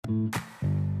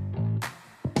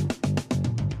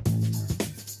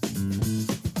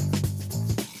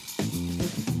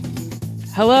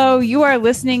Hello, you are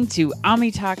listening to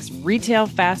OmniTalk's Retail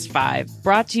Fast 5,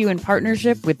 brought to you in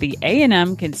partnership with the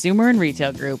A&M Consumer and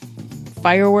Retail Group,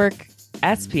 Firework,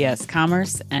 SPS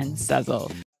Commerce, and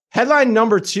Sezzle. Headline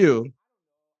number 2,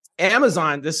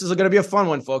 Amazon, this is going to be a fun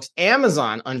one, folks.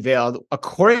 Amazon unveiled,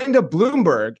 according to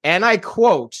Bloomberg, and I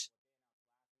quote,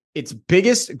 its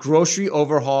biggest grocery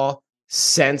overhaul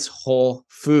since Whole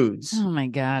Foods. Oh my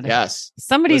God. Yes.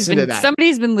 Somebody's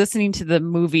been listening to the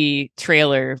movie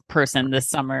trailer person this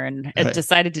summer and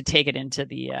decided to take it into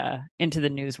the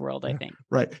news world, I think.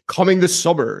 Right. Coming this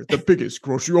summer, the biggest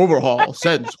grocery overhaul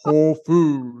since Whole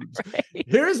Foods. Right.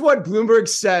 Here's what Bloomberg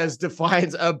says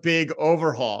defines a big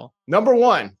overhaul. Number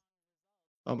 1.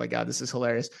 Oh my God, this is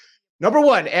hilarious. Number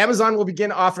 1, Amazon will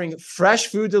begin offering fresh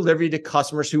food delivery to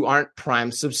customers who aren't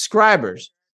Prime subscribers.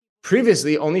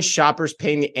 Previously, only shoppers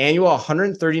paying the annual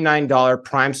 $139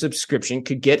 Prime subscription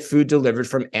could get food delivered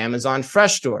from Amazon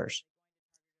Fresh stores.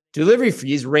 Delivery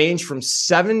fees range from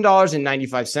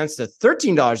 $7.95 to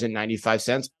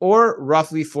 $13.95, or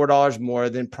roughly $4 more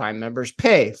than Prime members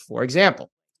pay, for example.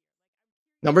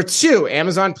 Number 2,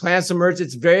 Amazon plans to merge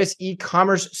its various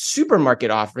e-commerce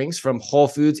supermarket offerings from Whole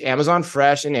Foods, Amazon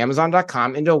Fresh, and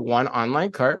Amazon.com into one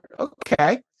online cart.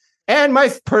 Okay. And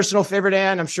my personal favorite,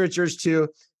 Ann, I'm sure it's yours too.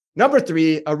 Number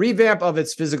 3, a revamp of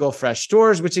its physical Fresh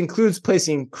stores, which includes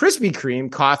placing Krispy Kreme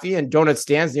coffee and donut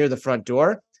stands near the front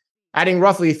door, adding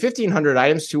roughly 1,500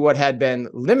 items to what had been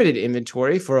limited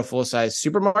inventory for a full-size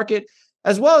supermarket,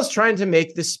 as well as trying to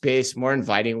make the space more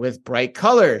inviting with bright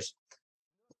colors.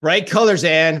 Bright colors,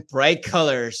 Ann. Bright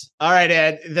colors. All right,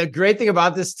 Ann. The great thing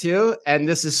about this too, and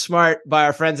this is smart by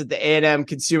our friends at the A&M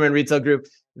Consumer and Retail Group,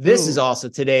 this is also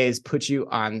today's put you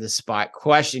on the spot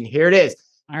question. Here it is.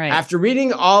 All right. After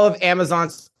reading all of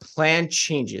Amazon's planned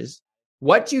changes,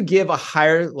 what do you give a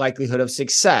higher likelihood of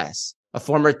success? A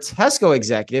former Tesco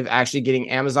executive actually getting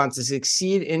Amazon to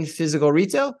succeed in physical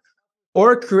retail,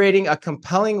 or creating a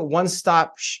compelling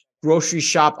one-stop grocery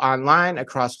shop online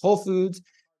across Whole Foods,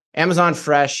 Amazon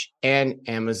Fresh, and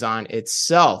Amazon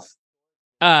itself?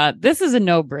 This is a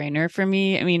no-brainer for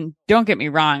me. I mean, don't get me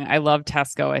wrong. I love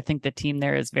Tesco. I think the team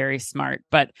there is very smart,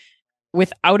 but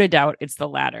without a doubt, it's the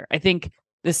latter. I think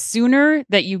the sooner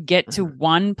that you get to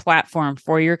one platform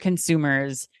for your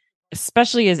consumers,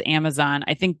 especially as Amazon,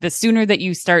 I think the sooner that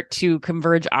you start to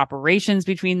converge operations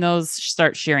between those,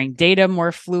 start sharing data more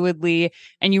fluidly,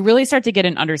 and you really start to get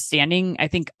an understanding, I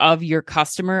think, of your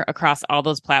customer across all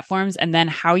those platforms, and then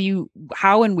how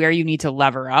and where you need to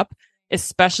lever up,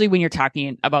 especially when you're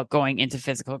talking about going into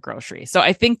physical grocery. So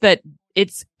I think that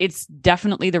it's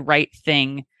definitely the right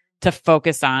thing to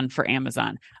focus on for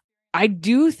Amazon. I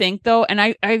do think, though,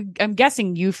 and I'm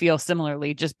guessing you feel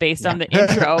similarly just based on the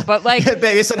intro, but like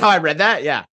based on how I read that,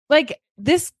 yeah. Like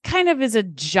this kind of is a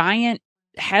giant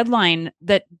headline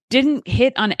that didn't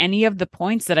hit on any of the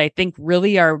points that I think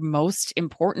really are most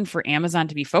important for Amazon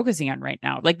to be focusing on right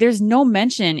now. Like there's no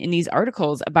mention in these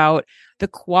articles about the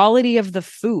quality of the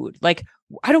food. Like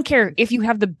I don't care if you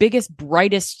have the biggest,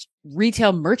 brightest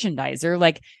retail merchandiser,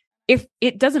 like if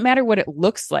it doesn't matter what it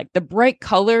looks like, the bright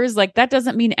colors, like that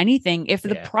doesn't mean anything if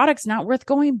the product's not worth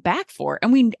going back for.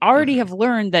 And we already have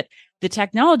learned that the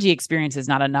technology experience is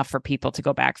not enough for people to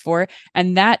go back for.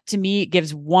 And that to me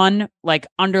gives one like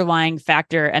underlying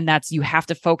factor. And that's you have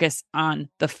to focus on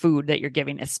the food that you're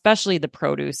giving, especially the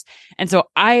produce. And so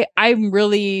I'm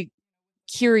really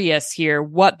curious here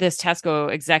what this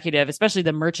Tesco executive, especially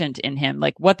the merchant in him,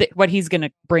 like what he's going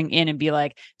to bring in and be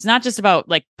like, it's not just about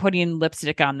like putting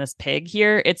lipstick on this pig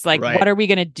here. It's like, what are we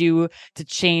going to do to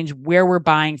change where we're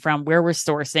buying from, where we're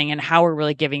sourcing, and how we're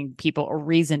really giving people a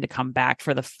reason to come back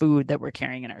for the food that we're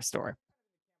carrying in our store.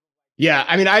 Yeah,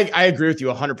 I mean, I agree with you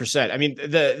 100%. I mean,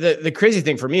 the crazy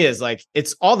thing for me is like,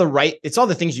 it's all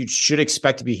the things you should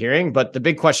expect to be hearing. But the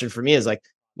big question for me is like,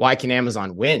 why can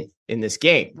Amazon win in this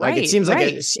game? Like it seems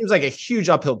like a huge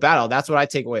uphill battle. That's what I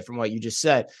take away from what you just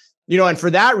said. You know, and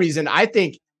for that reason, I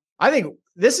think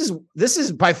this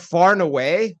is by far and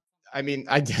away. I mean,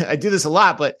 I do this a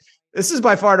lot, but this is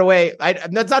by far and away.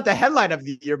 That's not the headline of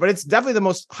the year, but it's definitely the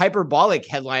most hyperbolic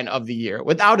headline of the year,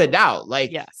 without a doubt.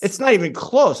 Like it's not even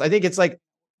close. I think it's like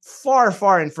far,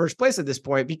 far in first place at this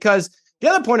point, because the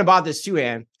other point about this too,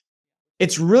 Ann,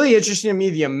 it's really interesting to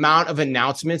me the amount of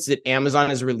announcements that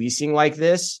Amazon is releasing like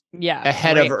this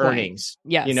ahead of earnings.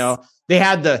 Yes. You know, they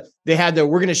had the we're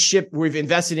going to ship, we've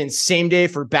invested in same day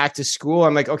for back to school.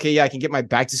 I'm like, okay, yeah, I can get my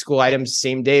back to school items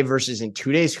same day versus in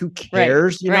 2 days. Who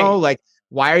cares? You know, like,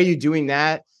 why are you doing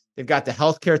that? They've got the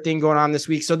healthcare thing going on this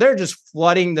week. So they're just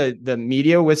flooding the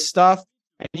media with stuff.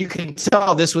 And you can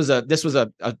tell this was a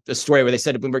story where they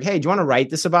said to Bloomberg, "Hey, do you want to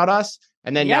write this about us?"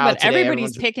 And then now but today,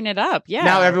 everybody's picking it up. Yeah,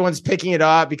 now everyone's picking it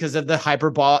up because of the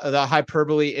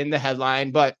hyperbole in the headline.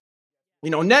 But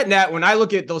net, when I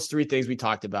look at those three things we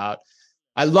talked about,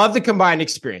 I love the combined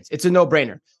experience. It's a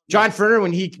no-brainer. John Furner,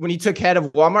 when he took head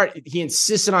of Walmart, he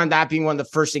insisted on that being one of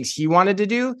the first things he wanted to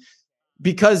do.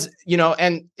 Because,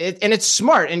 and it's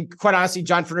smart. And quite honestly,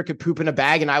 John Furner could poop in a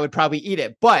bag and I would probably eat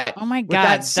it. But oh my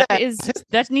God,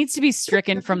 that needs to be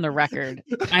stricken from the record.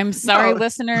 I'm sorry,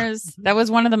 listeners. That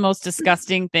was one of the most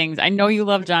disgusting things. I know you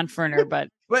love John Furner, but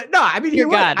no, I mean, dear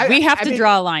God, we have to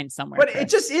draw a line somewhere. But Chris, it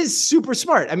just is super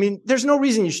smart. I mean, there's no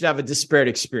reason you should have a disparate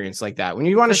experience like that. When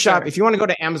you want to shop, if you want to go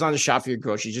to Amazon to shop for your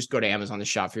groceries, just go to Amazon to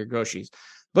shop for your groceries.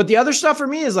 But the other stuff for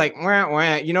me is like,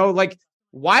 like,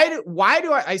 why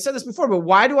do I said this before, but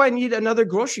why do I need another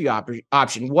grocery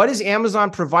option? What is Amazon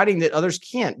providing that others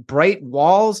can't? Bright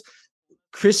walls,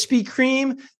 Krispy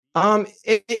Kreme. And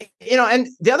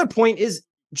the other point is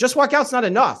Just Walk Out's not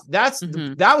enough. That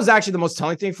was actually the most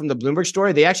telling thing from the Bloomberg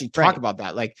story. They actually talk about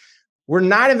that. Like, we're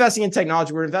not investing in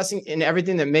technology. We're investing in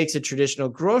everything that makes a traditional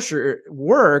grocer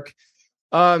work.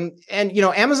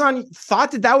 Amazon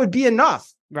thought that would be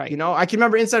enough. Right. I can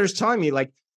remember insiders telling me,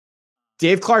 like,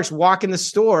 Dave Clark's walk in the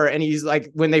store and he's like,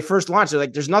 when they first launched, they're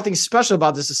like, there's nothing special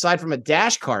about this aside from a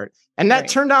dash cart. And that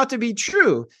turned out to be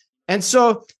true. And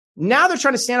so now they're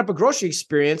trying to stand up a grocery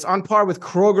experience on par with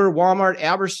Kroger, Walmart,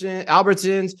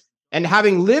 Albertsons, and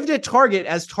having lived at Target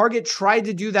as Target tried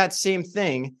to do that same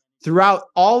thing throughout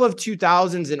all of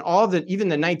 2000s and all of even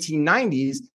the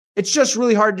 1990s. It's just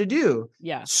really hard to do.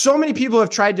 Yeah. So many people have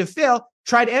tried and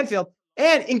failed,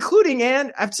 and including,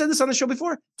 and I've said this on the show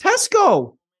before,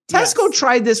 Tesco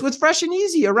tried this with Fresh and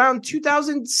Easy around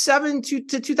 2007 to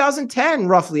 2010,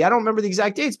 roughly. I don't remember the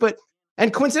exact dates,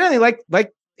 and coincidentally,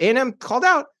 like A&M called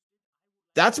out,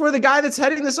 that's where the guy that's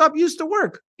heading this up used to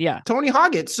work. Yeah. Tony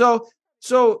Hoggett.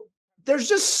 So there's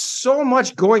just so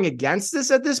much going against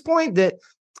this at this point that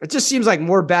it just seems like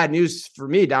more bad news for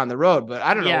me down the road. But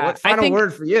I don't know. What final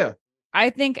word for you? I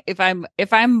think if I'm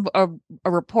a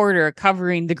reporter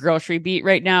covering the grocery beat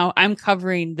right now, I'm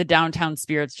covering the Downtown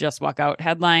Spirits Just Walk Out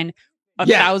headline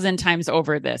 1,000 times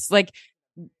over this. Like,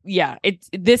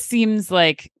 this seems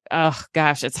like, oh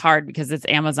gosh, it's hard because it's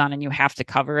Amazon and you have to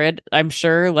cover it. I'm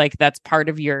sure like that's part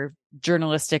of your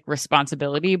journalistic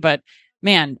responsibility, but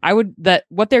man,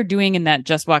 what they're doing in that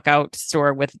Just Walk Out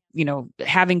store with,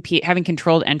 having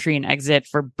controlled entry and exit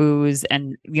for booze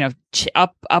and,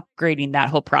 upgrading that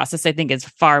whole process, I think is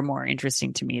far more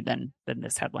interesting to me than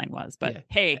this headline was. But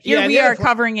hey, here we are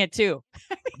covering it too.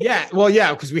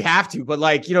 Because we have to. But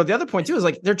like, the other point too is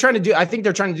like they're trying to do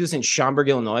this in Schaumburg,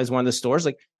 Illinois, is one of the stores.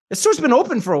 Like the store's been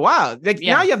open for a while. Like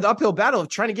now you have the uphill battle of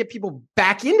trying to get people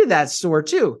back into that store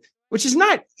too, which is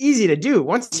not easy to do.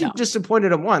 Once you've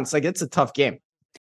disappointed them once, like it's a tough game.